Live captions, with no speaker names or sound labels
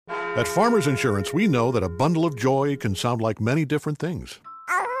At Farmers Insurance, we know that a bundle of joy can sound like many different things.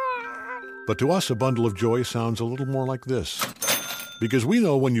 But to us, a bundle of joy sounds a little more like this. Because we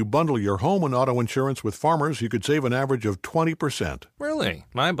know when you bundle your home and auto insurance with Farmers, you could save an average of 20%. Really?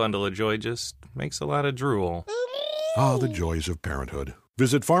 My bundle of joy just makes a lot of drool. Ah, the joys of parenthood.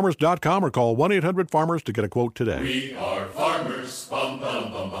 Visit farmers.com or call 1-800-FARMERS to get a quote today. We are farmers. Bum,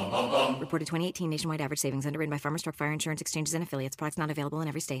 bum, bum, bum, bum, bum. Reported 2018 nationwide average savings underwritten by Farmers Truck Fire Insurance Exchanges and Affiliates. Products not available in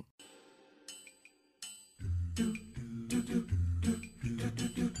every state.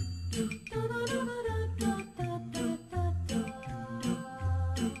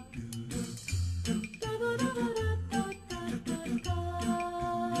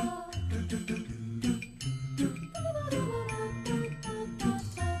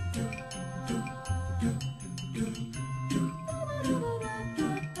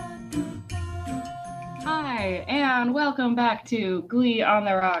 Hi, and welcome back to Glee on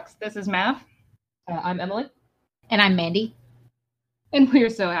the Rocks. This is Mav. I'm Emily. And I'm Mandy. And we're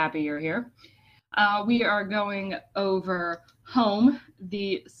so happy you're here. We are going over Home,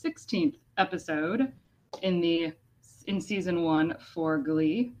 the 16th episode in season 1 for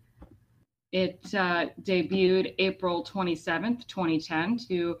Glee. It debuted April 27th, 2010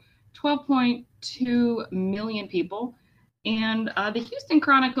 to 12.2 million people. And the Houston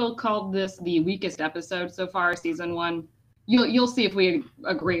Chronicle called this the weakest episode so far, season 1. You'll see if we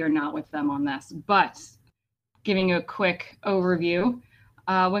agree or not with them on this. But giving you a quick overview,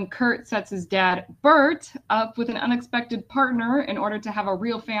 when Kurt sets his dad, Bert, up with an unexpected partner in order to have a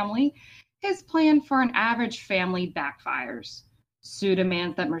real family, his plan for an average family backfires. Sue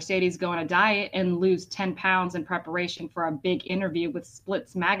demands that Mercedes go on a diet and lose 10 pounds in preparation for a big interview with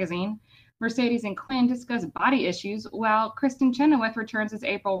Splits magazine. Mercedes and Quinn discuss body issues, while Kristen Chenoweth returns as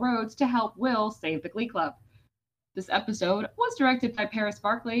April Rhodes to help Will save the Glee Club. This episode was directed by Paris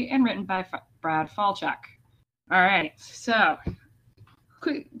Barclay and written by Brad Falchuk. All right, so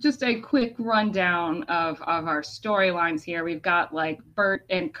just a quick rundown of our storylines here. We've got like Bert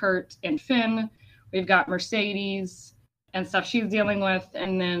and Kurt and Finn. We've got Mercedes and stuff she's dealing with,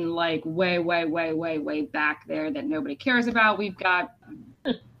 and then like way back there that nobody cares about, we've got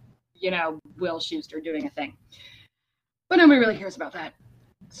Will Schuester doing a thing. But nobody really cares about that.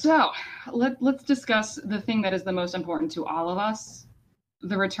 So let's discuss the thing that is the most important to all of us,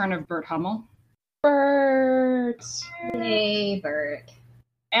 the return of Bert Hummel. Bert! Hey, Bert.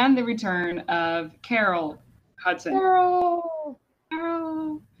 And the return of Carole Hudson. Carole!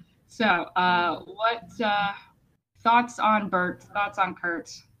 So what thoughts on Bert, thoughts on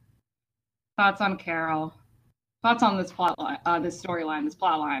Kurt, thoughts on Carole, thoughts on this plotline, this storyline, this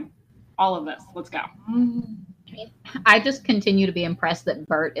plotline? All of this. Let's go. I just continue to be impressed that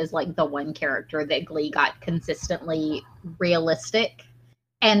Bert is like the one character that Glee got consistently realistic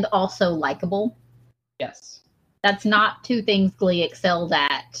and also likable. Yes. That's not two things Glee excelled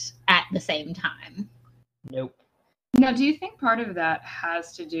at the same time. Nope. Now, do you think part of that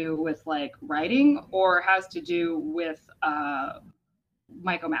has to do with like writing or has to do with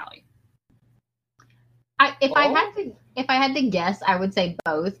Mike O'Malley? If I had to guess, I would say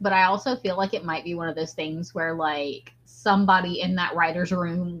both, but I also feel like it might be one of those things where like somebody in that writer's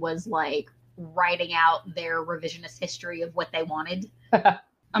room was like writing out their revisionist history of what they wanted.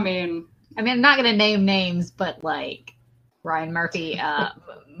 I mean, I'm not going to name names, but like Ryan Murphy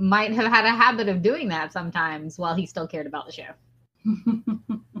might have had a habit of doing that sometimes while he still cared about the show.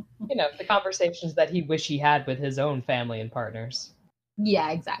 The conversations that he wished he had with his own family and partners. Yeah,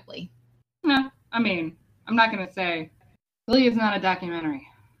 exactly. No, I mean, I'm not going to say Glee is not a documentary.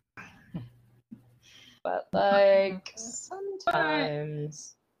 But like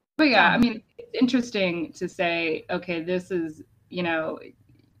sometimes. But yeah, I mean, it's interesting to say, okay, this is,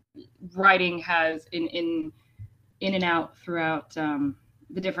 writing has in and out throughout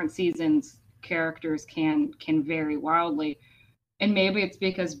the different seasons, characters can vary wildly. And maybe it's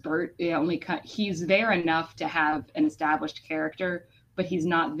because Bert he's there enough to have an established character, but he's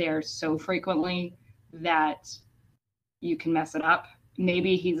not there so frequently that you can mess it up.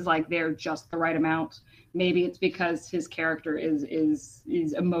 Maybe he's like there just the right amount. Maybe it's because his character is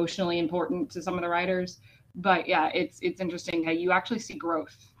emotionally important to some of the writers. But yeah, it's interesting how you actually see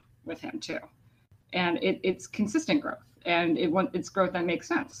growth with him too, and it's consistent growth, and it's growth that makes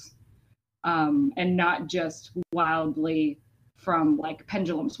sense, and not just wildly from like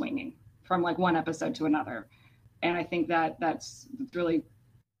pendulum swinging from like one episode to another. And I think that's really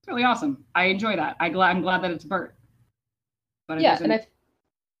awesome. I enjoy that. I'm glad that it's Bert. But and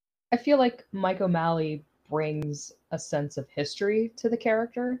I feel like Mike O'Malley brings a sense of history to the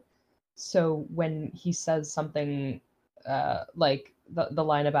character. So when he says something like the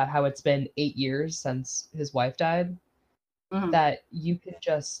line about how it's been 8 years since his wife died, that you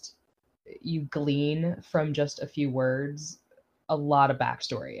glean from just a few words a lot of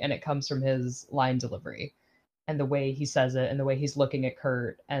backstory, and it comes from his line delivery and the way he says it and the way he's looking at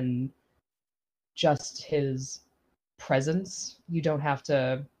Kurt and just his presence. You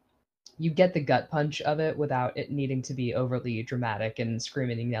get the gut punch of it without it needing to be overly dramatic and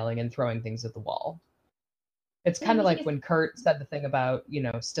screaming and yelling and throwing things at the wall. It's kind of like when Kurt said the thing about,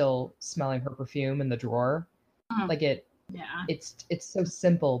 still smelling her perfume in the drawer. Like it's so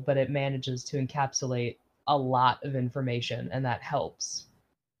simple, but it manages to encapsulate a lot of information, and that helps.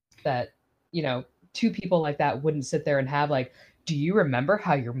 That, two people like that wouldn't sit there and have like, do you remember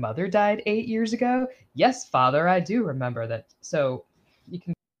how your mother died 8 years ago? Yes, Father, I do remember that. So you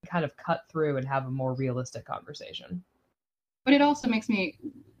can kind of cut through and have a more realistic conversation. But it also makes me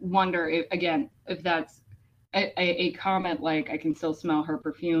wonder, if that's a comment like, I can still smell her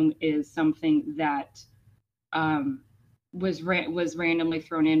perfume, is something that was randomly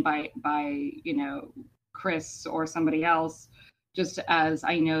thrown in by Chris or somebody else, just as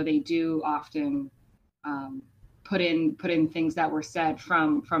I know they do often put in things that were said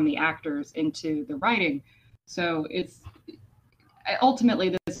from the actors into the writing. So it's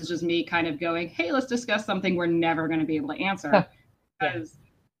ultimately, this is just me kind of going, hey, let's discuss something we're never going to be able to answer, because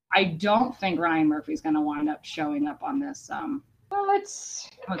I don't think Ryan Murphy's going to wind up showing up on this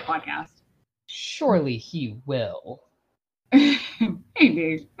podcast. Surely he will.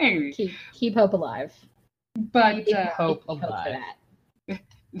 maybe keep hope alive. But hope alive.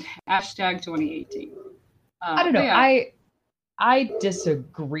 Hashtag 2018. I don't know. Yeah. I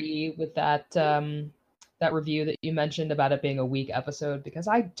disagree with that that review that you mentioned about it being a weak episode, because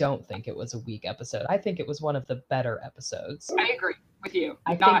I don't think it was a weak episode. I think it was one of the better episodes. I agree with you.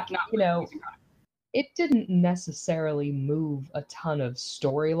 I think it didn't necessarily move a ton of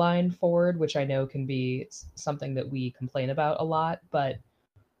storyline forward, which I know can be something that we complain about a lot, but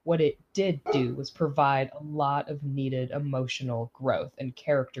what it did do was provide a lot of needed emotional growth and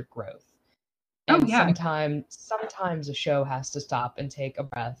character growth. And sometimes a show has to stop and take a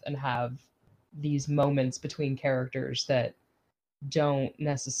breath and have these moments between characters that don't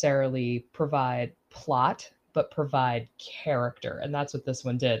necessarily provide plot, but provide character. And that's what this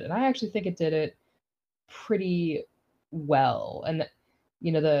one did. And I actually think it did it pretty well. And,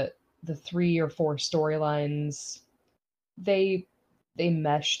 the 3 or 4 storylines, they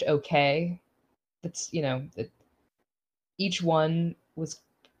meshed okay. It's, each one was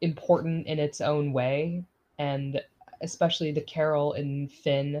important in its own way, and especially the Carole and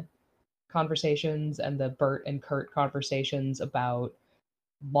Finn conversations and the Bert and Kurt conversations about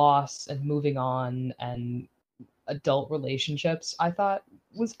loss and moving on and adult relationships, I thought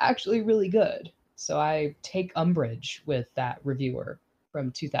was actually really good. So I take umbrage with that reviewer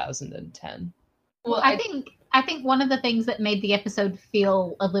from 2010. Well, I think one of the things that made the episode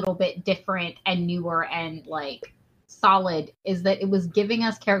feel a little bit different and newer and like solid is that it was giving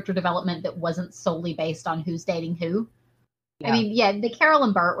us character development that wasn't solely based on who's dating who. Yeah. I mean, the Carole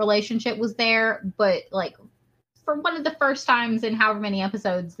and Bert relationship was there, but like for one of the first times in however many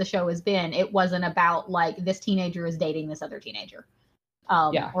episodes the show has been, it wasn't about like this teenager is dating this other teenager,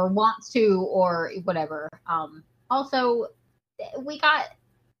 or wants to, or whatever. Also, we got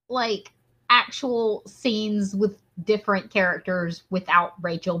like actual scenes with different characters without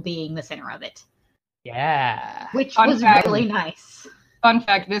Rachel being the center of it. Yeah. Which was really nice. Fun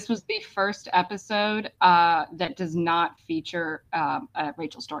fact, this was the first episode that does not feature a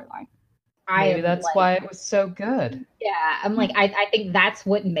Rachel storyline. Maybe that's why it was so good. Yeah, I'm like, I think that's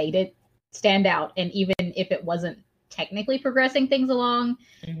what made it stand out. And even if it wasn't technically progressing things along,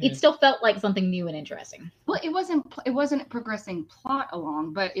 it still felt like something new and interesting. Well, it wasn't progressing plot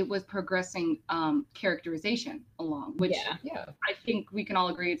along, but it was progressing characterization along, which I think we can all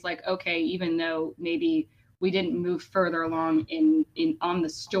agree it's like, okay, even though maybe we didn't move further along on the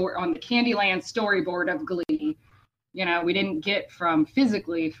Candyland storyboard of Glee, we didn't get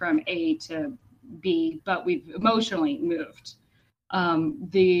physically from A to B, but we've emotionally moved.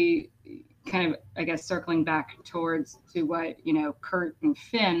 The kind of, I guess, circling back to what, Kurt and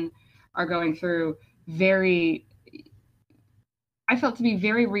Finn are going through, I felt to be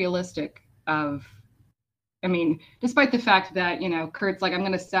very realistic despite the fact that, Kurt's like, I'm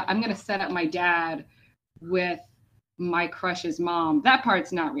going to set up my dad with my crush's mom. That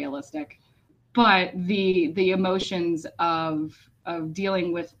part's not realistic, but the emotions of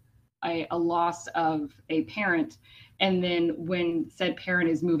dealing with a loss of a parent, and then when said parent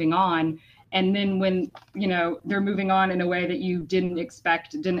is moving on, and then when they're moving on in a way that you didn't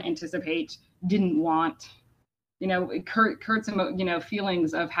expect, didn't anticipate, didn't want, Kurt's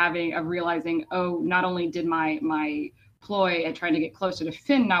feelings of realizing, oh, not only did my ploy at trying to get closer to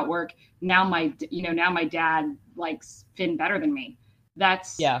Finn not work, now my dad likes Finn better than me.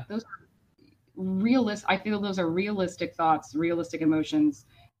 Those are realist. I feel those are realistic thoughts, realistic emotions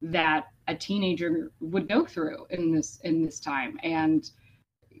that a teenager would go through in this time, and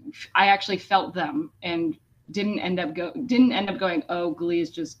I actually felt them and didn't end up going, oh, Glee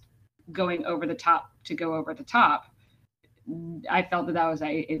is just going over the top to go over the top. I felt that was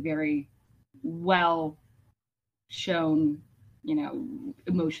a very well shown,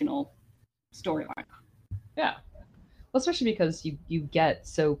 emotional storyline. Yeah. Well, especially because you get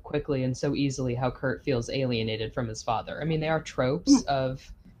so quickly and so easily how Kurt feels alienated from his father. I mean, there are tropes of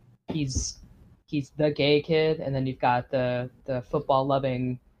he's the gay kid, and then you've got the football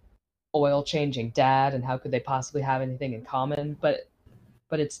loving, oil changing dad, and how could they possibly have anything in common? But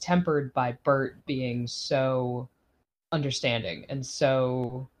it's tempered by Bert being so understanding and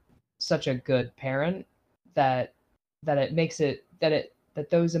such a good parent that it makes it that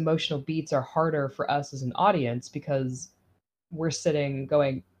those emotional beats are harder for us as an audience, because we're sitting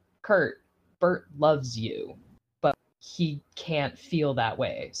going, Kurt, Bert loves you, but he can't feel that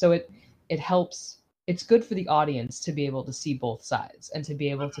way. So it helps. It's good for the audience to be able to see both sides and to be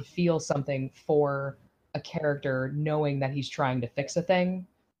able to feel something for a character, knowing that he's trying to fix a thing,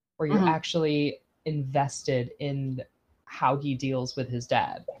 or you're actually invested in how he deals with his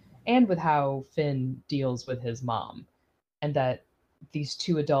dad and with how Finn deals with his mom, and that these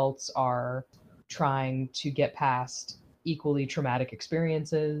two adults are trying to get past equally traumatic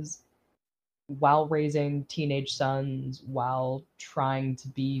experiences while raising teenage sons, while trying to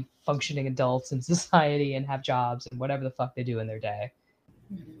be functioning adults in society and have jobs and whatever the fuck they do in their day.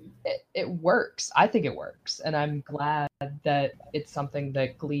 It works. I think it works. And I'm glad that it's something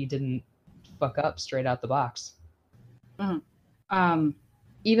that Glee didn't fuck up straight out the box.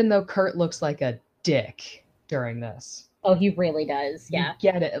 Even though Kurt looks like a dick during this. Oh, he really does. Yeah.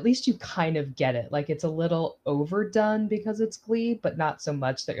 You get it. At least you kind of get it. Like, it's a little overdone because it's Glee, but not so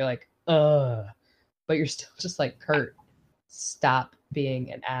much that you're like, ugh. But you're still just like, Kurt, stop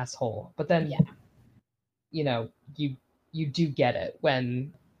being an asshole. But then, you do get it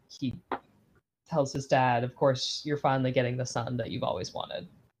when he tells his dad, of course, you're finally getting the son that you've always wanted.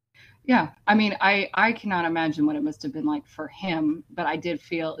 Yeah, I mean, I cannot imagine what it must have been like for him, but I did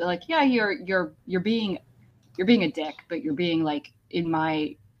feel like, yeah, you're being a dick, but you're being, like, in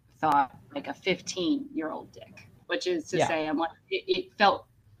my thought, like a 15-year-old dick, which is to say, I'm like, it felt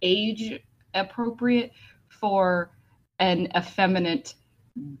age appropriate for an effeminate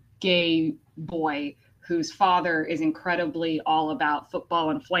gay boy whose father is incredibly all about football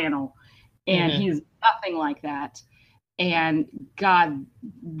and flannel, and he's nothing like that. And God,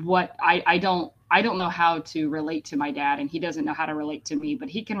 what I don't know how to relate to my dad, and he doesn't know how to relate to me, but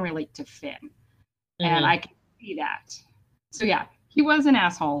he can relate to Finn, and I can see that. So yeah, he was an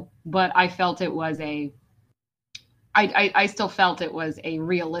asshole, but I felt it was I still felt it was a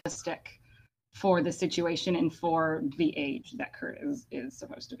realistic for the situation and for the age that Kurt is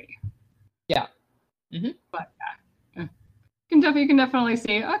supposed to be. Yeah. But you can definitely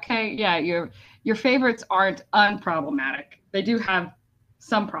see, okay, yeah, your favorites aren't unproblematic. They do have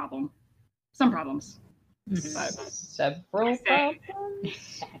some problems. Several problems?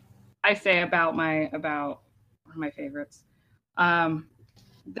 I say about one of my favorites.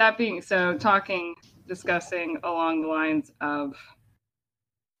 That being so, discussing along the lines of,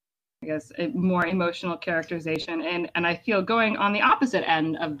 I guess, a more emotional characterization, and I feel going on the opposite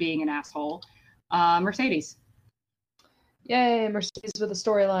end of being an asshole, Mercedes. Yay, Mercedes with a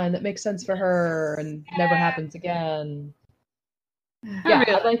storyline that makes sense for her and never happens again. Yeah,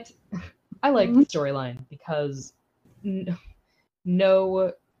 I liked the storyline because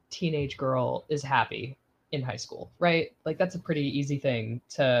no teenage girl is happy in high school, right? Like, that's a pretty easy thing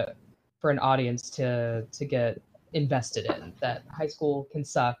for an audience to get invested in, that high school can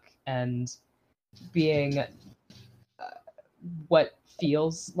suck, and being what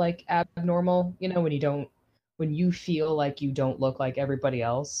feels like abnormal, when you feel like you don't look like everybody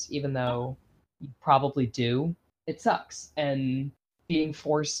else, even though you probably do, it sucks. And being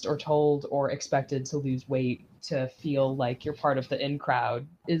forced or told or expected to lose weight to feel like you're part of the in crowd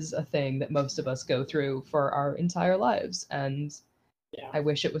is a thing that most of us go through for our entire lives. And I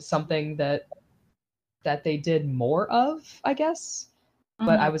wish it was something that they did more of, I guess.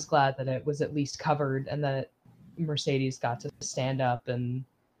 But I was glad that it was at least covered, and that Mercedes got to stand up, and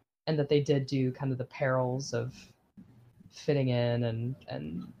that they did do kind of the perils of fitting in,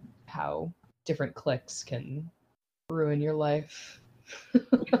 and how different cliques can ruin your life.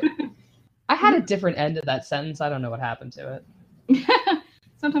 I had a different end of that sentence. I don't know what happened to it.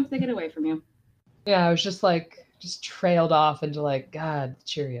 Sometimes they get away from you. Yeah, I was just trailed off into like, God, the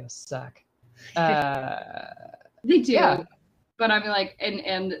Cheerios suck. They do, yeah. but I mean, like,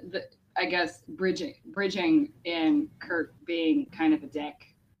 I guess bridging in Kurt being kind of a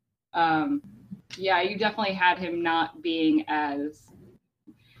dick. Yeah, you definitely had him not being as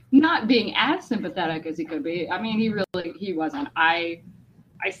sympathetic as he could be. I mean, he wasn't. I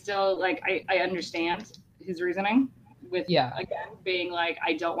still like I understand his reasoning with again being like,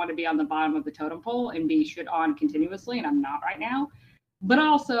 I don't want to be on the bottom of the totem pole and be shit on continuously, and I'm not right now. But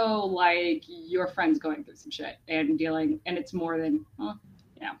also, like, your friend's going through some shit and dealing, and it's more than,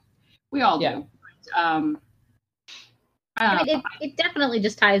 we all do. I mean, it definitely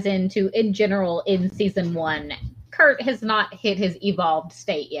just ties into, in general, in season 1, Kurt has not hit his evolved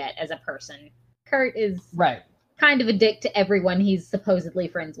state yet as a person. Kurt is kind of a dick to everyone he's supposedly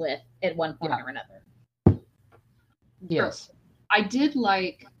friends with at one point or another. Yes. I did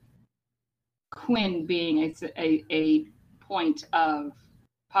like Quinn being a point of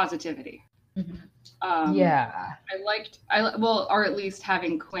positivity. Or at least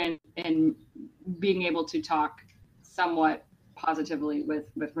having Quinn and being able to talk somewhat positively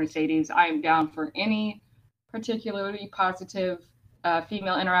with Mercedes. I am down for any particularly positive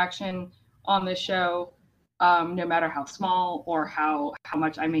female interaction on this show, no matter how small or how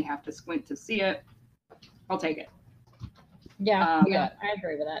much I may have to squint to see it. I'll take it. Yeah, I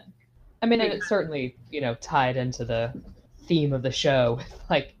agree with that. I mean, it certainly, tied into the theme of the show,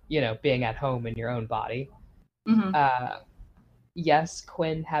 like, being at home in your own body. Mm-hmm. Yes,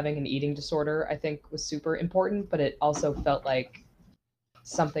 Quinn having an eating disorder, I think, was super important, but it also felt like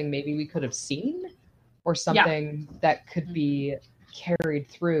something maybe we could have seen or something that could be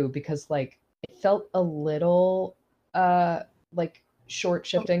carried through, because, like, it felt a little, like,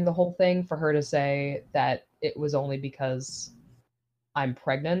 short-shifting the whole thing for her to say that it was only because I'm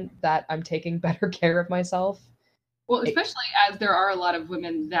pregnant that I'm taking better care of myself. Well, especially as there are a lot of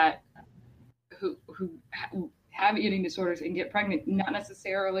women that who have eating disorders and get pregnant, not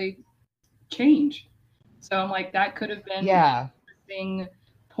necessarily change. So I'm like, that could have been an interesting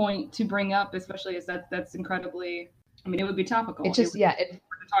point to bring up, especially as that's incredibly. I mean, it would be topical. It just to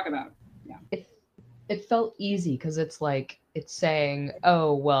talk about. Yeah. It felt easy because it's like it's saying,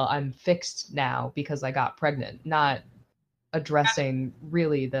 oh well, I'm fixed now because I got pregnant, not addressing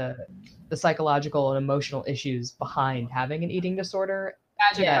really the psychological and emotional issues behind having an eating disorder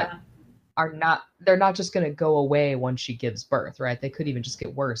that they're not just going to go away once she gives birth, right? They could even just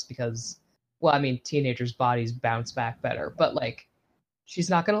get worse because, well, I mean, teenagers' bodies bounce back better, but like she's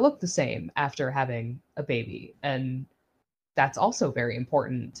not going to look the same after having a baby, and that's also very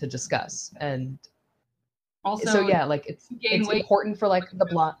important to discuss. And also, so like it's important for like the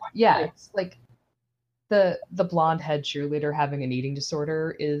blonde, it's like the blonde head cheerleader having an eating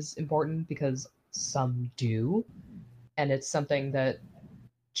disorder is important because some do, and it's something that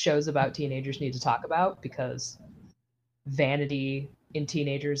shows about teenagers need to talk about, because vanity in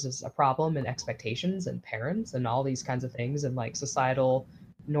teenagers is a problem, and expectations and parents and all these kinds of things, and like societal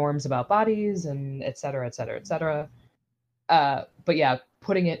norms about bodies and et cetera, et cetera, et cetera. But yeah,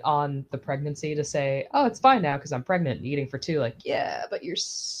 putting it on the pregnancy to say, oh, it's fine now because I'm pregnant and eating for 2, like, yeah, but you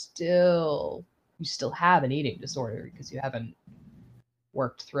still have an eating disorder because you haven't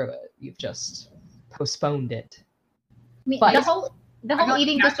worked through it. You've just postponed it. I mean, the whole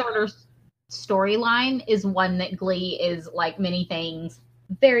eating disorders storyline is one that Glee is, like many things,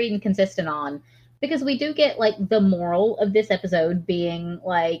 very inconsistent on, because we do get like the moral of this episode being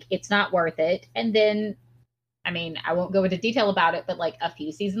like, it's not worth it, and then, I mean, I won't go into detail about it, but like a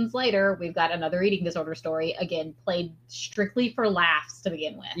few seasons later, we've got another eating disorder story, again played strictly for laughs to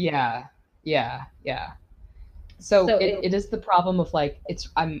begin with. Yeah. So it is the problem of like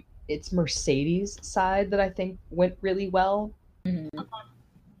it's Mercedes' side that I think went really well. Mm-hmm.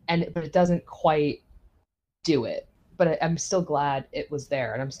 But it doesn't quite do it. But I'm still glad it was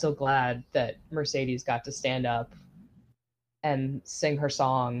there, and I'm still glad that Mercedes got to stand up and sing her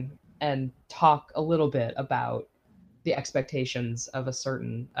song and talk a little bit about the expectations of a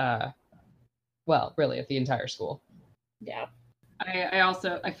certain, really of the entire school. Yeah.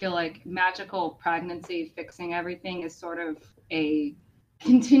 I feel like magical pregnancy fixing everything is sort of a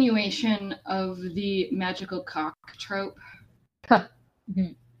continuation of the magical cock trope.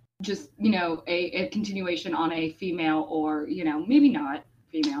 Mm-hmm. Just, a continuation on a female or, maybe not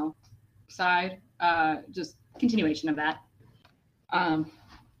female side. Just continuation of that.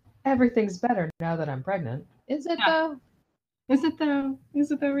 Everything's better now that I'm pregnant. Is it though? Is it though?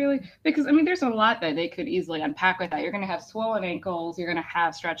 Is it though, really? Because, I mean, there's a lot that they could easily unpack with that. You're going to have swollen ankles. You're going to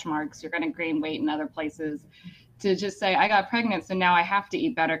have stretch marks. You're going to gain weight in other places. To just say, I got pregnant, so now I have to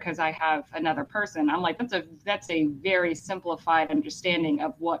eat better because I have another person. I'm like, that's a very simplified understanding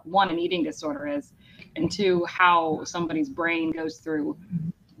of what, one, an eating disorder is, and two, how somebody's brain goes through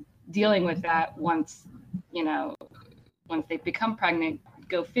dealing with that once they become pregnant.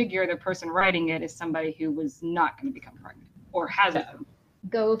 Go figure, the person writing it is somebody who was not going to become pregnant or hasn't.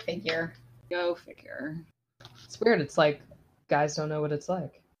 Go figure. Go figure. It's weird. It's like guys don't know what it's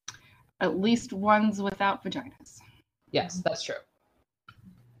like. At least ones without vaginas. Yes, that's true.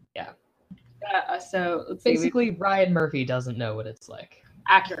 Yeah. So let's basically, Ryan Murphy doesn't know what it's like.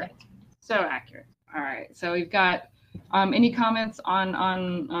 Accurate. So accurate. All right. So we've got any comments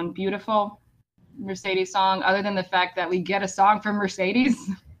on Beautiful, Mercedes song, other than the fact that we get a song from Mercedes?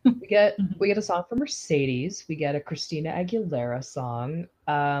 we get a song from Mercedes. We get a Christina Aguilera song.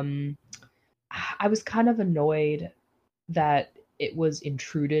 I was kind of annoyed that it was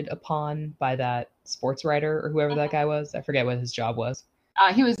intruded upon by that sports writer or whoever that guy was. I forget what his job was.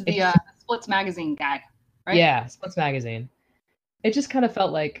 He was the Splits magazine guy, right? Yeah, Splits magazine. It just kind of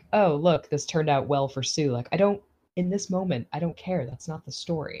felt like, oh, look, this turned out well for Sue. Like, in this moment, I don't care. That's not the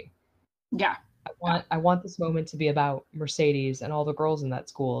story. Yeah. I want this moment to be about Mercedes and all the girls in that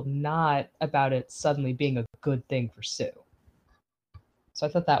school, not about it suddenly being a good thing for Sue. So I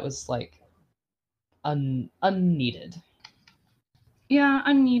thought that was like unneeded. Yeah,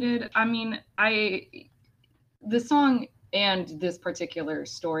 unneeded. I mean, the song and this particular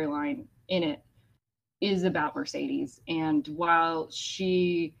storyline in it is about Mercedes. And while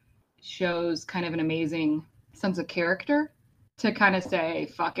she shows kind of an amazing sense of character to kind of say,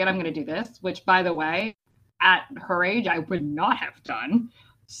 fuck it, I'm going to do this, which, by the way, at her age, I would not have done.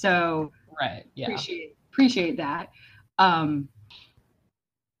 So right, yeah. Appreciate that.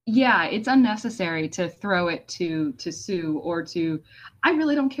 Yeah, it's unnecessary to throw it to Sue or to. I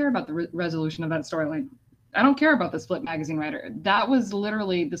really don't care about the resolution of that storyline. I don't care about the Split magazine writer. That was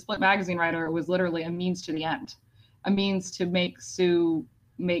literally the Split magazine writer was literally a means to the end, a means to make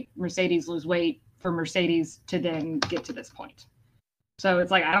Mercedes lose weight for Mercedes to then get to this point. So it's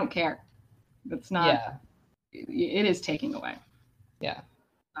like I don't care. That's not. Yeah. It is taking away. Yeah.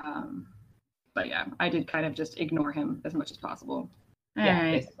 But yeah, I did kind of just ignore him as much as possible. All yeah,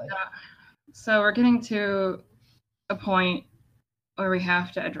 right. basically. So we're getting to a point where we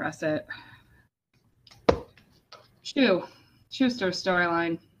have to address it. Schuster's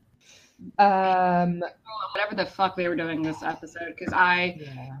storyline. Whatever the fuck they were doing this episode, because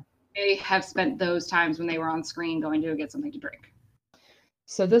they have spent those times when they were on screen going to get something to drink.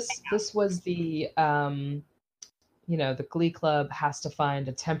 So this was the the Glee Club has to find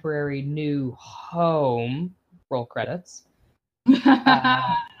a temporary new home. Roll credits.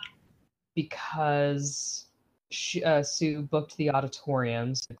 Because Sue booked the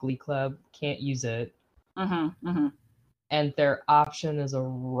auditoriums, the Glee Club can't use it. And their option is a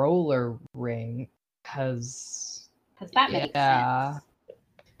roller ring because that makes sense.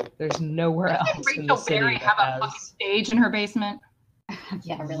 There's nowhere else in the city Berry have a fucking stage in her basement.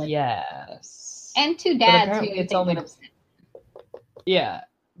 Yeah, really. Yes. And two dads who it's only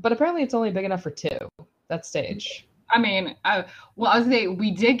but apparently it's only big enough for two. That stage. I mean, I was say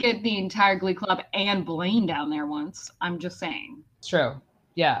we did get the entire Glee Club and Blaine down there once. I'm just saying. It's true.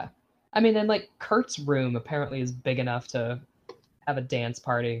 Yeah. I mean, and like Kurt's room apparently is big enough to have a dance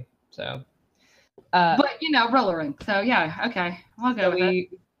party. So, but roller rink. So yeah, okay, I'll go with it.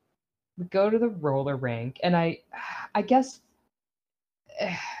 We go to the roller rink, and I guess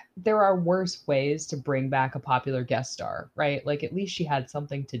there are worse ways to bring back a popular guest star, right? Like at least she had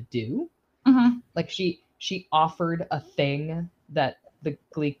something to do. Mm-hmm. Like she offered a thing that the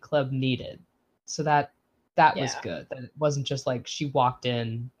Glee Club needed, so that was good. That it wasn't just like she walked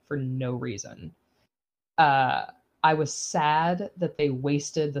in for no reason. I was sad that they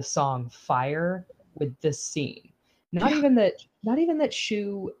wasted the song "Fire" with this scene. Not even that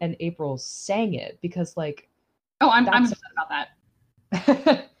Shu and April sang it, because like, I'm upset about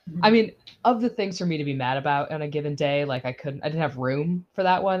that. I mean, of the things for me to be mad about on a given day, like I didn't have room for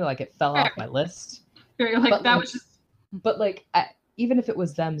that one. Like it fell off my list. But even if it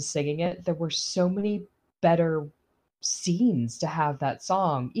was them singing it, there were so many better scenes to have that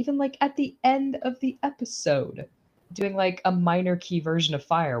song. Even like at the end of the episode, doing like a minor key version of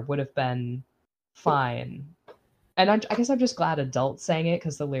Fire would have been fine. And I guess I'm just glad adults sang it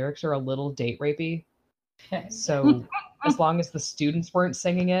because the lyrics are a little date rapey. So as long as the students weren't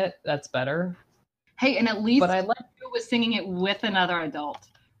singing it, that's better. Hey, and at least who was singing it with another adult,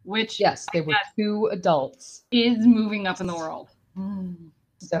 which Yes, they were 2 adults. is moving up in the world.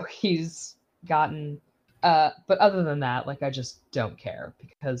 So he's gotten but other than that, like, I just don't care,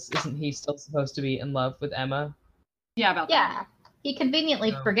 because isn't he still supposed to be in love with Emma? Yeah, about that. Yeah. He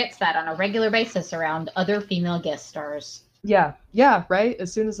conveniently forgets that on a regular basis around other female guest stars. Yeah, right?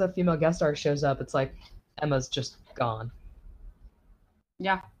 As soon as a female guest star shows up, it's like Emma's just gone.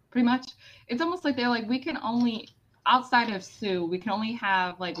 Yeah, pretty much. It's almost like they're like, we can only, outside of Sue, we can only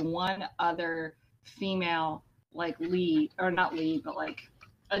have like one other female like lead, or not lead, but like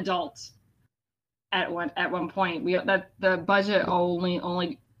adult at one point. That the budget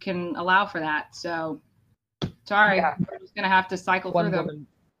only can allow for that. So sorry, Yeah. we're just gonna have to cycle One through them. woman,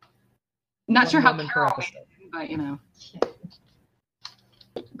 Not one sure how woman per Carole episode. made it, but you know.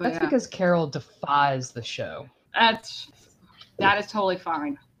 But That's yeah, because Carole defies the show. that is totally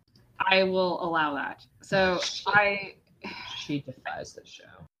fine. I will allow that. So She defies the show.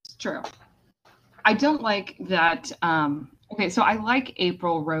 it's true. I don't like that. Okay, so I like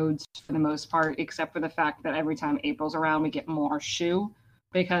April Rhodes for the most part, except for the fact that every time April's around, we get more Shu,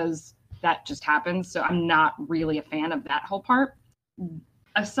 because that just happens. So I'm not really a fan of that whole part.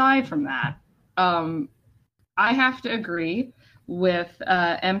 Aside from that, I have to agree with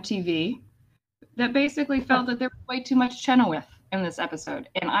MTV that basically felt that there was way too much Chenoweth in this episode,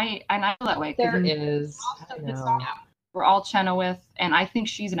 and I feel that way. There is. I The know. song we're all Chenoweth, and I think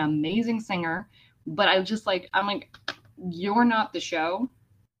she's an amazing singer. But I'm like, you're not the show.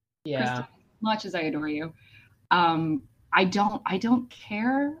 Yeah. Kristen, as much as I adore you, I don't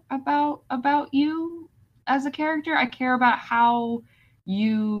care about you as a character. I care about how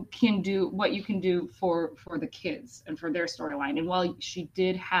you can do what you can do for the kids and for their storyline. And while she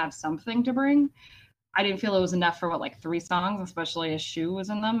did have something to bring, I didn't feel it was enough for like 3 songs, especially as Shu was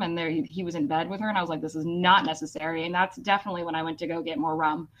in them, and there he was in bed with her, and I was like, this is not necessary. And that's definitely when I went to go get more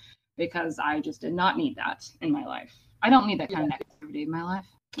rum, because I just did not need that in my life. I don't need that kind of negativity in my life.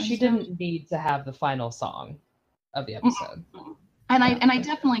 She didn't need to have the final song of the episode. And I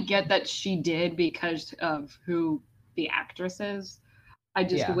definitely get that she did because of who the actress is. I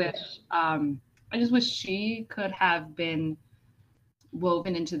just wish she could have been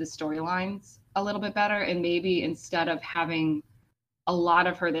woven into the storylines a little bit better, and maybe instead of having a lot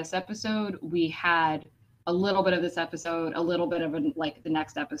of her this episode, we had a little bit of this episode, a little bit of like the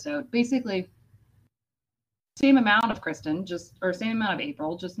next episode. Basically, same amount of Kristen, or same amount of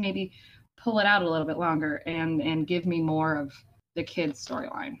April, just maybe pull it out a little bit longer and give me more of the kids'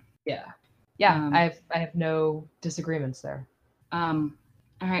 storyline. Yeah. I have no disagreements there. All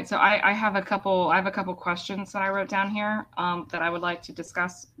right, so I have a couple questions that I wrote down here that I would like to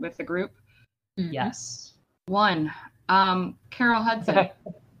discuss with the group. Yes. 1, Carole Hudson.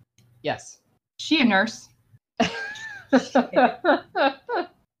 Yes. She a nurse?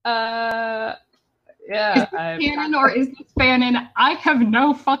 Yeah. Canon or is this fanon? I have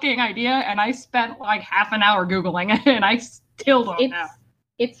no fucking idea, and I spent like half an hour Googling it, and I still don't know.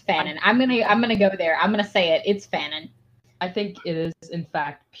 It's fanon. I'm gonna go there. I'm gonna say it. It's fanon. I think it is, in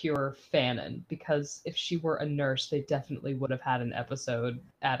fact, pure fanon, because if she were a nurse, they definitely would have had an episode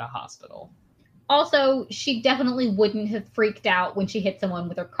at a hospital. Also, she definitely wouldn't have freaked out when she hit someone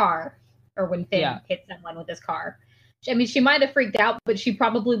with her car, or when Finn hit someone with his car. I mean, she might have freaked out, but she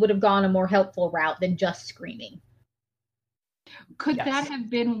probably would have gone a more helpful route than just screaming. Could that have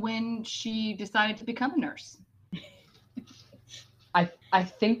been when she decided to become a nurse? I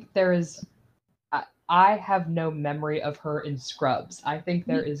think there is... I have no memory of her in Scrubs. I think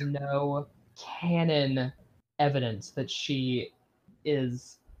there is no canon evidence that she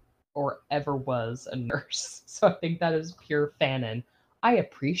is or ever was a nurse. So I think that is pure fanon. I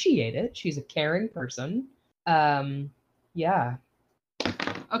appreciate it. She's a caring person. Yeah.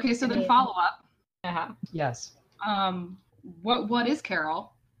 Okay, so then follow up. Yes. What is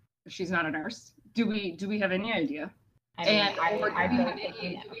Carole if she's not a nurse? Do we have any idea? Do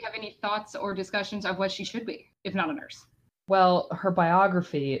we have any thoughts or discussions of what she should be, if not a nurse? Well, her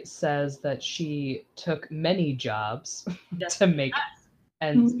biography says that she took many jobs to make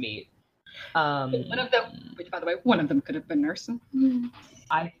ends meet. One of them, which by the way, one of them could have been nurse.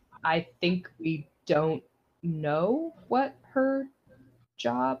 I think we don't know what her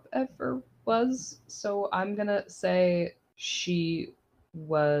job ever was, so I'm gonna say she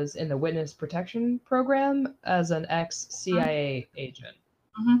was in the witness protection program as an ex-CIA agent.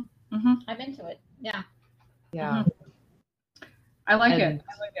 I'm into it. Yeah. Yeah. I like it.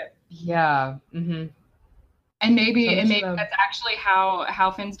 Yeah. And maybe that's actually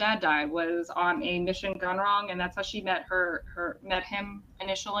how Finn's dad died, was on a mission gone wrong, and that's how she met him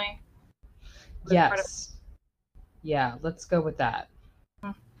initially. Yes. Yeah, let's go with that.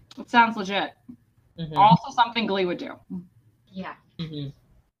 It sounds legit. Mm-hmm. Also something Glee would do. Yeah. Mm-hmm.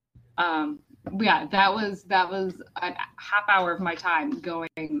 Yeah, that was a half hour of my time going,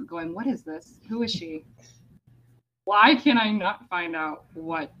 what is this? Who is she? Why can I not find out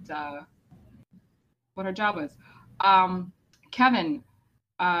what her job was? Kevin,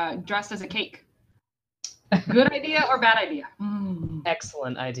 dressed as a cake. Good idea or bad idea?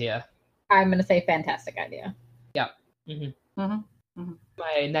 Excellent idea. I'm going to say fantastic idea. Yeah. Mm-hmm. Mm-hmm. Mm-hmm.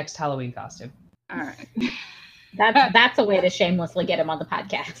 My next Halloween costume. All right. That's a way to shamelessly get him on the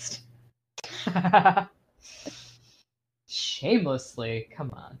podcast. Shamelessly,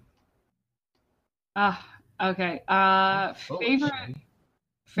 come on. Okay.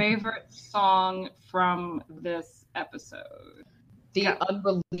 Favorite song from this episode? The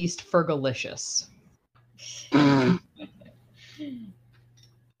unreleased Fergalicious.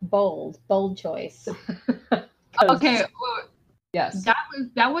 Bold choice. Okay. Yes.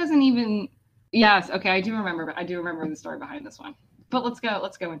 That wasn't even. Yes. Okay. I do remember the story behind this one. But let's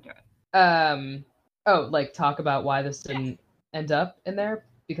go into it. Like talk about why this didn't end up in there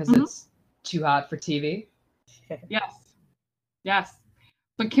because it's too hot for TV. Yes.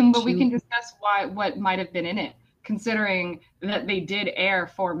 But we can discuss what might have been in it, considering that they did air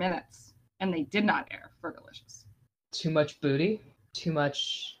 4 minutes and they did not air Fergalicious. Too much booty, too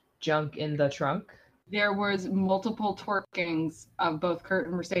much junk in the trunk. There was multiple twerkings of both Kurt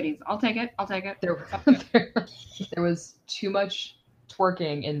and Mercedes. I'll take it. There was too much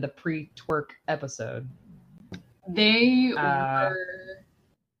twerking in the pre-twerk episode. They were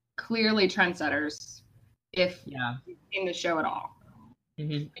clearly trendsetters. If you've seen the show at all,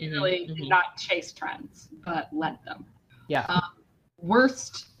 they really did not chase trends, but led them. Yeah.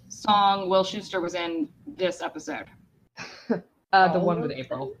 Worst song Will Schuester was in this episode. The one with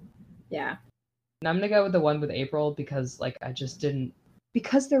April. Yeah. And I'm gonna go with the one with April because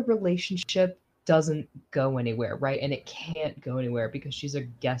because their relationship doesn't go anywhere, right? And it can't go anywhere because she's a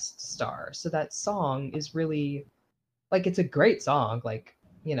guest star. So that song is really it's a great song,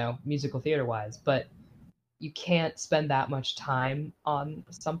 musical theater wise, but you can't spend that much time on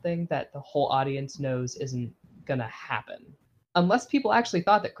something that the whole audience knows isn't gonna happen. Unless people actually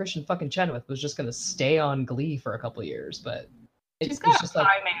thought that Christian fucking Chenoweth was just gonna stay on Glee for a couple of years, but she's got a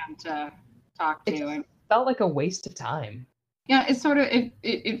high man to talk to. It felt like a waste of time. Yeah, it's sort of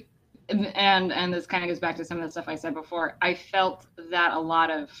and this kind of goes back to some of the stuff I said before. I felt that a lot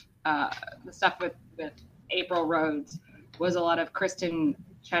of the stuff with April Rhodes was a lot of Kristen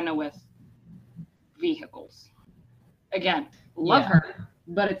Chenoweth vehicles. Again, love her,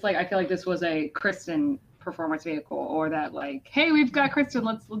 but it's I feel like this was a Kristen performance vehicle, or that hey, we've got Kristen,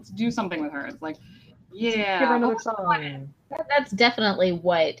 let's do something with her. It's give her another song. That's definitely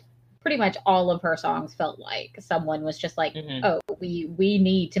what pretty much all of her songs felt like. Someone was just oh, we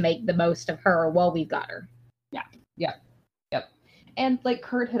need to make the most of her while we've got her. Yep. And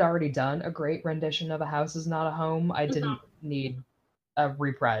Kurt had already done a great rendition of A House Is Not a Home. I didn't need a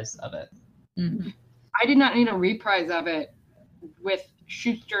reprise of it. Mm-hmm. I did not need a reprise of it with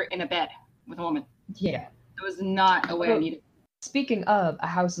Schuester in a bed with a woman. Yeah. It was not a way I needed. Speaking of A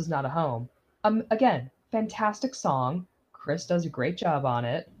House Is Not a Home, again, fantastic song. Chris does a great job on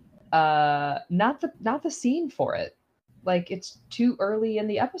it. Not the scene for it. It's too early in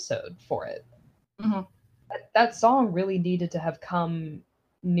the episode for it. Mm-hmm. That song really needed to have come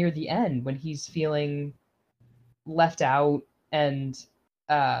near the end when he's feeling left out and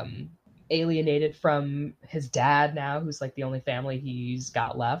alienated from his dad now, who's the only family he's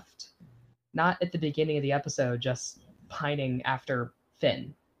got left. Not at the beginning of the episode, just pining after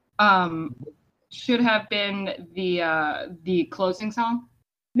Finn. Should have been the closing song.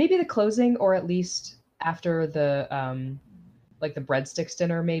 Maybe the closing, or at least after the the breadsticks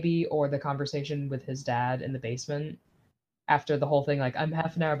dinner, maybe, or the conversation with his dad in the basement. After the whole thing, I'm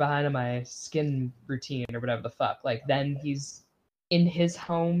half an hour behind on my skin routine or whatever the fuck. Then he's in his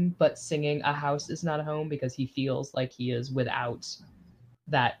home, but singing A House Is Not a Home because he feels like he is without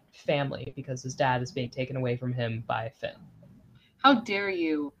that family because his dad is being taken away from him by Finn. How dare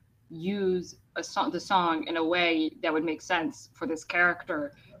you use the song in a way that would make sense for this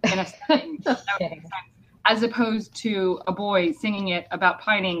character in a setting that would make sense, as opposed to a boy singing it about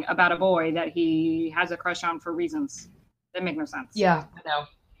pining about a boy that he has a crush on for reasons that make no sense. Yeah,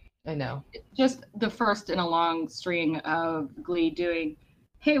 I know. It's just the first in a long string of Glee doing,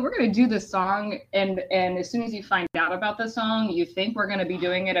 hey, we're going to do this song, and as soon as you find out about the song, you think we're going to be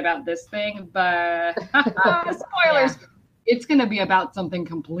doing it about this thing, but spoilers, it's going to be about something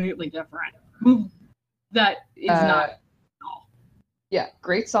completely different. That is not at all. Yeah,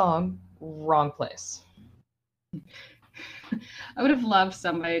 great song, wrong place. I would have loved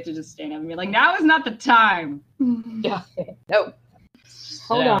somebody to just stand up and be like, "Now is not the time." Yeah. No.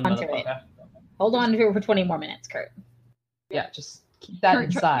 Hold Down, on to it. motherfucker. Hold on to it for 20 more minutes, Kurt. Yeah, just keep that Kurt,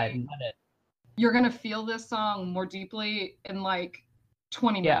 inside and let it. You're gonna feel this song more deeply in like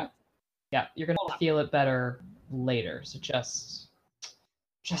 20 Yeah. minutes. Yeah, you're gonna feel it better later. So just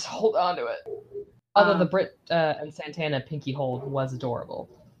hold on to it. Although the Brit and Santana pinky hold was adorable,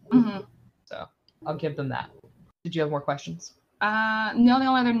 Mhm. so I'll give them that. Did you have more questions? No, the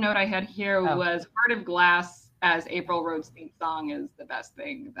only other note I had here Oh. was Heart of Glass as April Rhodes' theme song is the best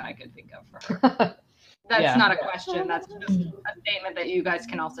thing that I could think of for her. That's Yeah. not a question. That's just a statement that you guys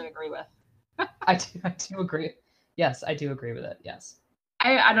can also agree with. I do agree. Yes, I do agree with it. Yes.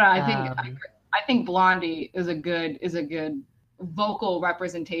 I don't know. I think Blondie is a good vocal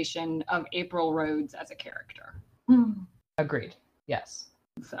representation of April Rhodes as a character. Agreed. Yes.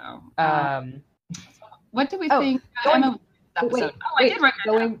 So, What do we think? Emma, episode? I did write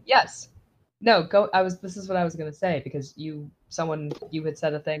that down. Yes. No, go. This is what I was gonna say because you had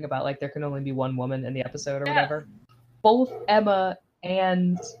said a thing about like there can only be one woman in the episode or whatever. Both Emma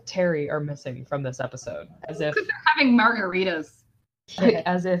and Terry are missing from this episode, as if they're having margaritas.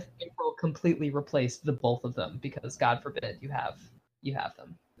 As if April completely replaced the both of them because God forbid you have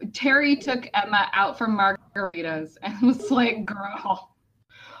them. Terry took Emma out for margaritas and was like, "Girl,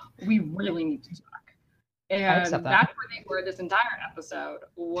 we really need to talk." And that's where they were this entire episode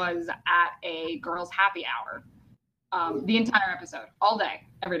was at a girls' happy hour. The entire episode, all day,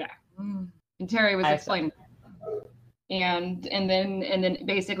 every day. And Terry was explaining. And then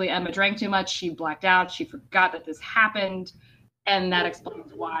basically Emma drank too much. She blacked out. She forgot that this happened, and that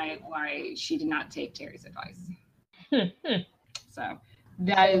explains why she did not take Terry's advice. So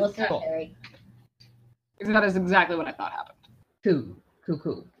that is exactly what I thought happened.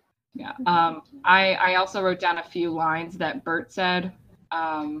 Cool. Yeah. I also wrote down a few lines that Bert said,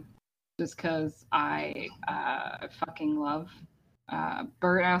 just because I fucking love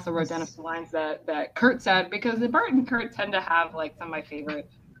Bert. I also wrote down a few lines that Kurt said because Bert and Kurt tend to have like some of my favorite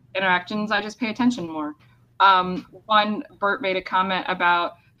interactions. I just pay attention more. One, Bert made a comment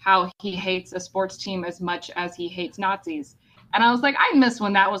about how he hates a sports team as much as he hates Nazis. And I was like, I miss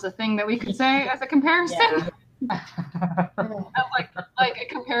when that was a thing that we could say as a comparison. Yeah. like a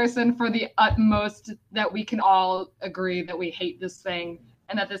comparison for the utmost that we can all agree that we hate this thing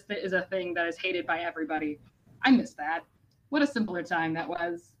and that this is a thing that is hated by everybody. I miss that. What a simpler time that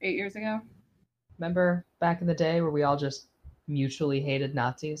was 8 years ago. Remember back in the day where we all just mutually hated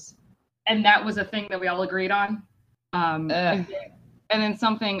Nazis? And that was a thing that we all agreed on. And then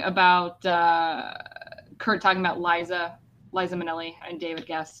something about Kurt talking about Liza Minnelli and David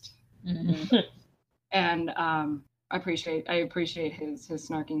Guest. Mm-hmm. And I appreciate his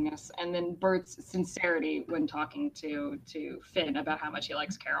snarkiness, and then Bert's sincerity when talking to Finn about how much he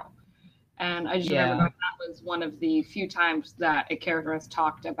likes Carole. And I just remember that was one of the few times that a character has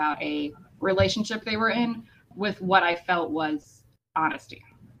talked about a relationship they were in with what I felt was honesty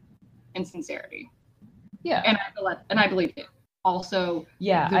and sincerity. Yeah, and I believed it. Also,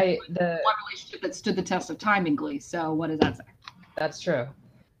 the one relationship that stood the test of time in Glee. So what does that say? That's true.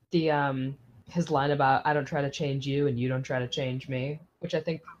 His line about I don't try to change you and you don't try to change me, which I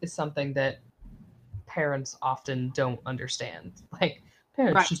think is something that parents often don't understand. Like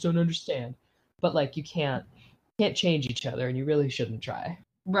parents just don't understand. But like you can't change each other and you really shouldn't try.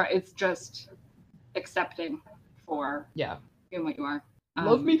 Right. It's just accepting for being what you are.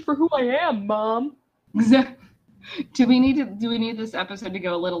 Love me for who I am, Mom. Do we need this episode to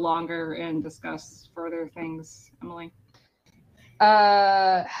go a little longer and discuss further things, Emily?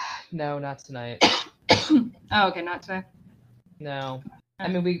 No, not tonight. Oh, okay, not today. No. I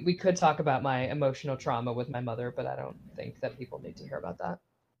mean, we could talk about my emotional trauma with my mother, but I don't think that people need to hear about that.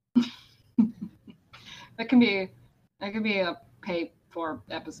 That can be a pay for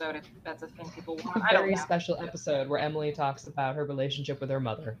episode if that's a thing people want. A very special episode where Emily talks about her relationship with her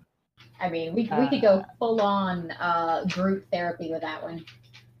mother. I mean, we could go full on group therapy with that one.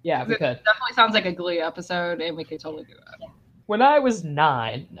 Yeah, we could. It definitely sounds like a Glee episode, and we could totally do that. Yeah. When I was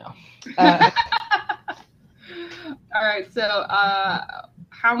 9, no. All right, so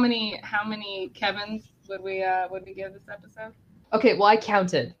how many Kevins would we give this episode? Okay, well I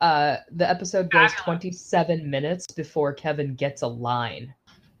counted. The episode goes 27 minutes before Kevin gets a line.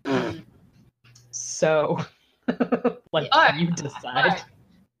 So, you decide.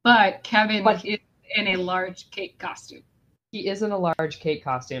 But Kevin is in a large cake costume. He is in a large cake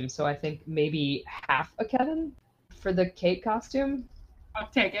costume, so I think maybe half a Kevin for the cake costume. I'll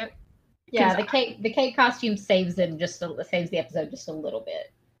take it. Yeah, the cake costume saves the episode just a little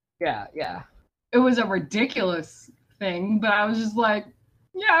bit. Yeah. It was a ridiculous thing, but I was just like,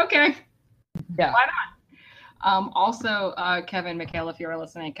 yeah, okay. Yeah. Why not? Also, Kevin, Michaela, if you're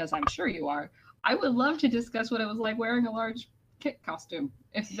listening, because I'm sure you are, I would love to discuss what it was like wearing a large kit costume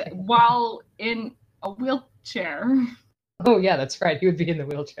while in a wheelchair. Oh yeah, that's right. He would be in the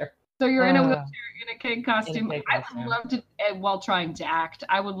wheelchair. So you're in a wheelchair in a kid costume. kid I costume. would love to, while trying to act,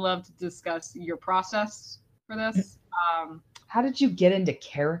 I would love to discuss your process for this. How did you get into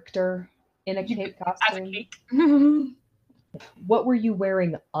character in a cake As a costume? cake. What were you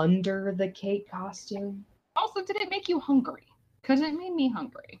wearing under the cake costume? Also, did it make you hungry? Because it made me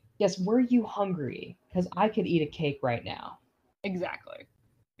hungry. Yes, were you hungry? Because I could eat a cake right now. Exactly.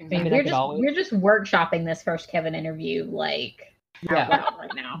 I mean, We're just workshopping this first Kevin interview, like, out loud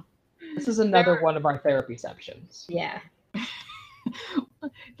right now. This is another one of our therapy sections. Yeah.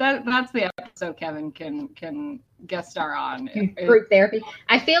 That's the episode Kevin can guest star on. Group therapy.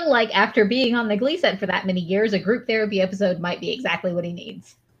 I feel like after being on the Glee set for that many years, a group therapy episode might be exactly what he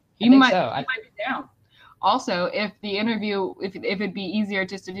needs. He might be down. Also, if the interview, if it'd be easier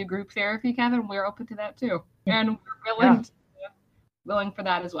just to do group therapy, Kevin, we're open to that too, and we're willing for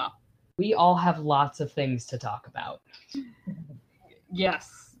that as well. We all have lots of things to talk about.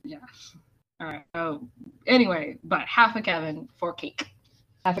 Yes. All right. Oh, anyway, but half a Kevin for cake.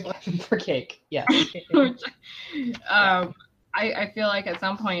 Half a Kevin for cake. Yes. I feel like at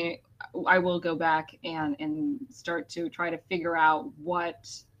some point I will go back and start to try to figure out what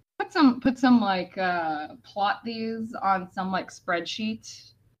put some like plot these on some like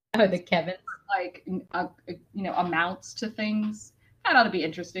spreadsheet. Oh, the Kevin. Like amounts to things. That ought to be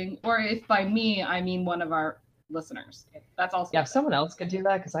interesting. Or if by me I mean one of our listeners. That's also if someone else could do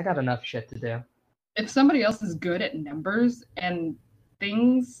that, because I got enough shit to do. If somebody else is good at numbers and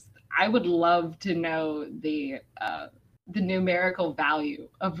things, I would love to know the numerical value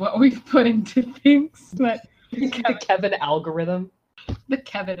of what we've put into things. But the Kevin algorithm. The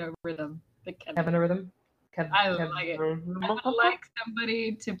Kevin algorithm. I like it. I would like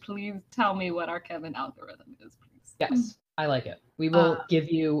somebody to please tell me what our Kevin algorithm is, please. Yes, I like it. We will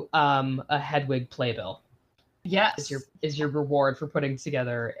give you a Hedwig playbill. Yes. Is your reward for putting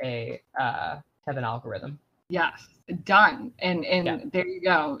together a Kevin algorithm. Yes. Done. And there you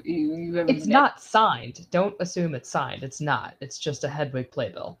go. It's not signed. Don't assume it's signed. It's not. It's just a Hedwig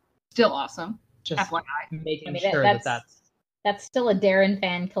playbill. Still awesome. Just FYI. making sure that's still a Darren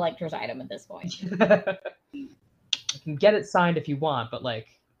fan collector's item at this point. You can get it signed if you want, but like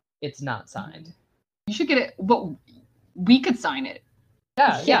it's not signed. You should get it, but we could sign it.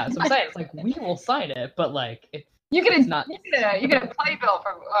 Yeah. So I'm saying it's like we will sign it, but like you get a playbill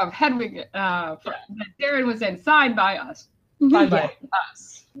from Hedwig that Darren was in, signed by us. Signed by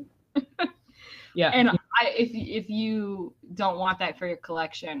us. Yeah. And if you don't want that for your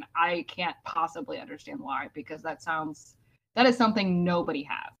collection, I can't possibly understand why, because that is something nobody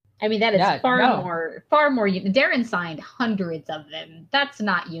has. I mean, that is far more. Darren signed hundreds of them. That's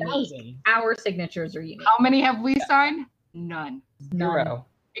not unique. Our signatures are unique. How many have we signed? None. 0.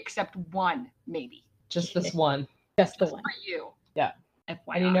 Except one, maybe. Just this one. Just the one. For you. Yeah.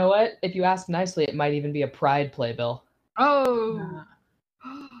 FYI. And you know what? If you ask nicely, it might even be a pride playbill. Oh.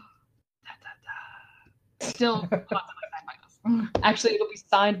 Still signed by us. Actually, it'll be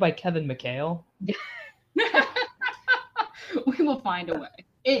signed by Kevin McHale. We will find a way.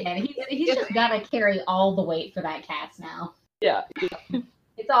 And he's just got to carry all the weight for that cast now. Yeah.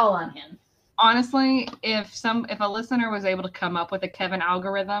 It's all on him. Honestly, if a listener was able to come up with a Kevin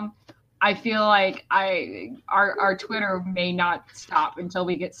algorithm, I feel like our Twitter may not stop until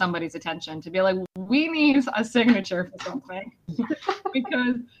we get somebody's attention to be like, we need a signature for something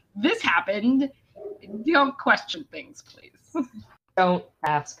because this happened. Don't question things, please. Don't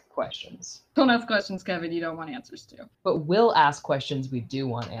ask questions. Don't ask questions, Kevin, you don't want answers to. But we'll ask questions we do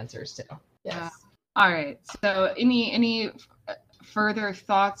want answers to. Yes. All right. So any further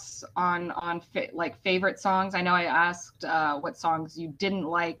thoughts on favorite songs? I know I asked what songs you didn't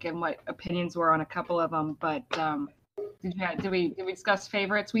like and what opinions were on a couple of them, but did we discuss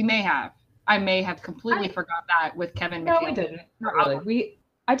favorites? We may have. I may have completely forgot that with Kevin McHale. No, we didn't. Not really.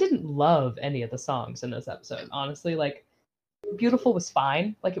 I didn't love any of the songs in this episode, honestly. Like, Beautiful was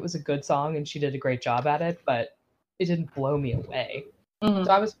fine. Like, it was a good song, and she did a great job at it, but it didn't blow me away. Mm-hmm.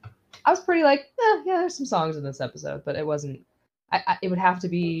 So I was pretty like, yeah, there's some songs in this episode, but it wasn't. It would have to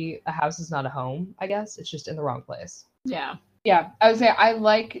be A House Is Not a Home, I guess. It's just in the wrong place. Yeah. I would say I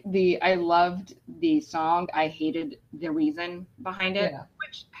loved the song. I hated the reason behind it,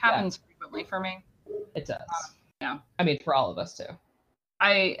 which happens frequently for me. It does. Yeah. I mean, for all of us too.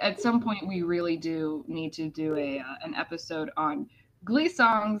 At some point we really do need to do an episode on Glee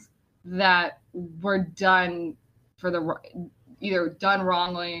songs that were done either done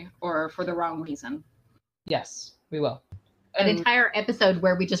wrongly or for the wrong reason. Yes, we will. An entire episode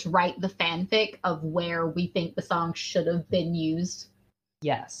where we just write the fanfic of where we think the song should have been used.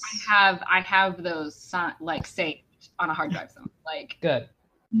 Yes. I have those like saved on a hard drive. Like good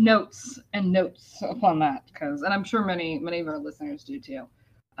notes and notes upon that and I'm sure many of our listeners do too.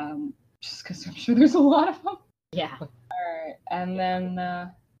 Just because I'm sure there's a lot of them. Yeah. All right, and then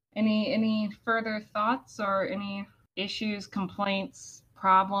any further thoughts or any issues, complaints,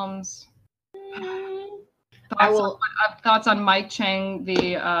 problems? Thoughts on Mike Chang,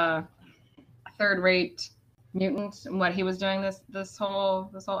 the third-rate mutant, and what he was doing this whole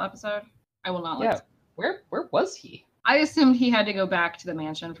episode. I will not. Yeah, where was he? I assumed he had to go back to the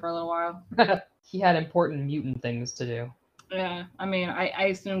mansion for a little while. He had important mutant things to do. Yeah, I mean, I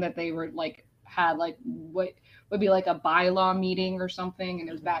assumed that they were had what would be like a bylaw meeting or something, and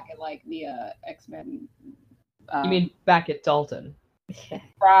it was back at the X-Men. You mean back at Dalton?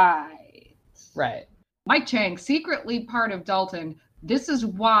 Right. Mike Chang, secretly part of Dalton. This is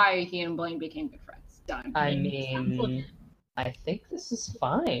why he and Blaine became good friends. Done. I mean, I think this is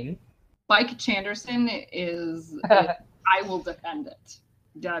fine. Mike Chanderson is. I will defend it.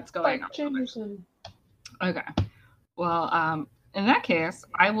 That's going Mike on. Chanderson. Okay. Well, in that case,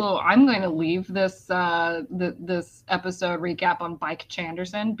 I'm going to leave this this episode recap on Mike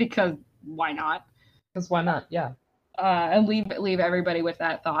Chanderson because why not? Because why not? Yeah. And leave everybody with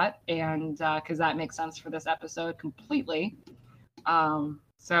that thought, and because that makes sense for this episode completely.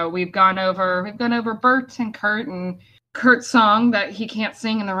 So we've gone over Bert and Kurt, and Kurt's song that he can't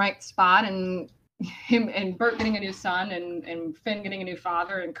sing in the right spot, and him and Bert getting a new son, and Finn getting a new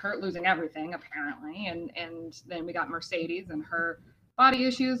father, and Kurt losing everything apparently, and then we got Mercedes and her body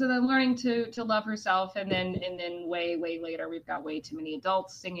issues, and then learning to love herself, and then way later we've got way too many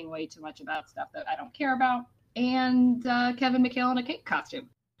adults singing way too much about stuff that I don't care about. And Kevin McHale in a cake costume.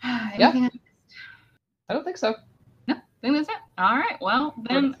 Yeah. I don't think so. No, I think that's it. All right. Well,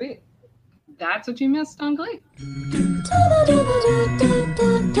 then that's what you missed on Glee.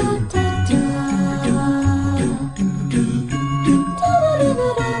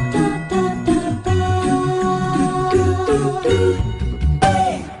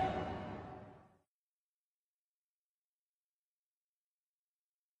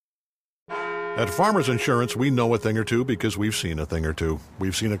 At Farmers Insurance, we know a thing or two because we've seen a thing or two.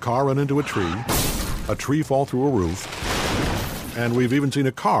 We've seen a car run into a tree fall through a roof, and we've even seen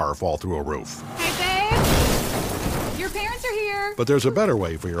a car fall through a roof. Hey, babe! Your parents are here! But there's a better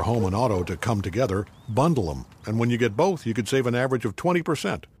way for your home and auto to come together. Bundle them. And when you get both, you could save an average of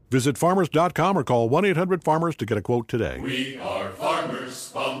 20%. Visit farmers.com or call 1-800-FARMERS to get a quote today. We are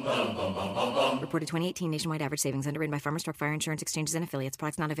farmers. Bum, bum, bum, bum, bum, bum. Reported 2018 nationwide average savings underwritten by Farmers Truck Fire Insurance Exchanges and Affiliates.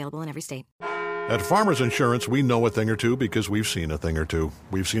 Products not available in every state. At Farmers Insurance, we know a thing or two because we've seen a thing or two.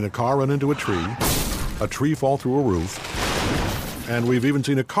 We've seen a car run into a tree fall through a roof, and we've even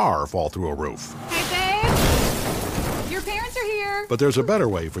seen a car fall through a roof. Hey, babe! Your parents are here! But there's a better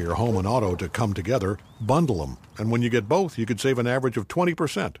way for your home and auto to come together. Bundle them. And when you get both, you could save an average of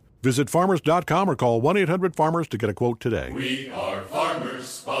 20%. Visit farmers.com or call 1-800-FARMERS to get a quote today. We are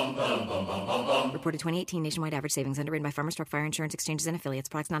farmers. Bum, bum, bum, bum, bum, bum. Reported 2018 nationwide average savings underwritten by Farmers Truck Fire Insurance Exchanges and Affiliates.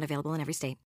 Products not available in every state.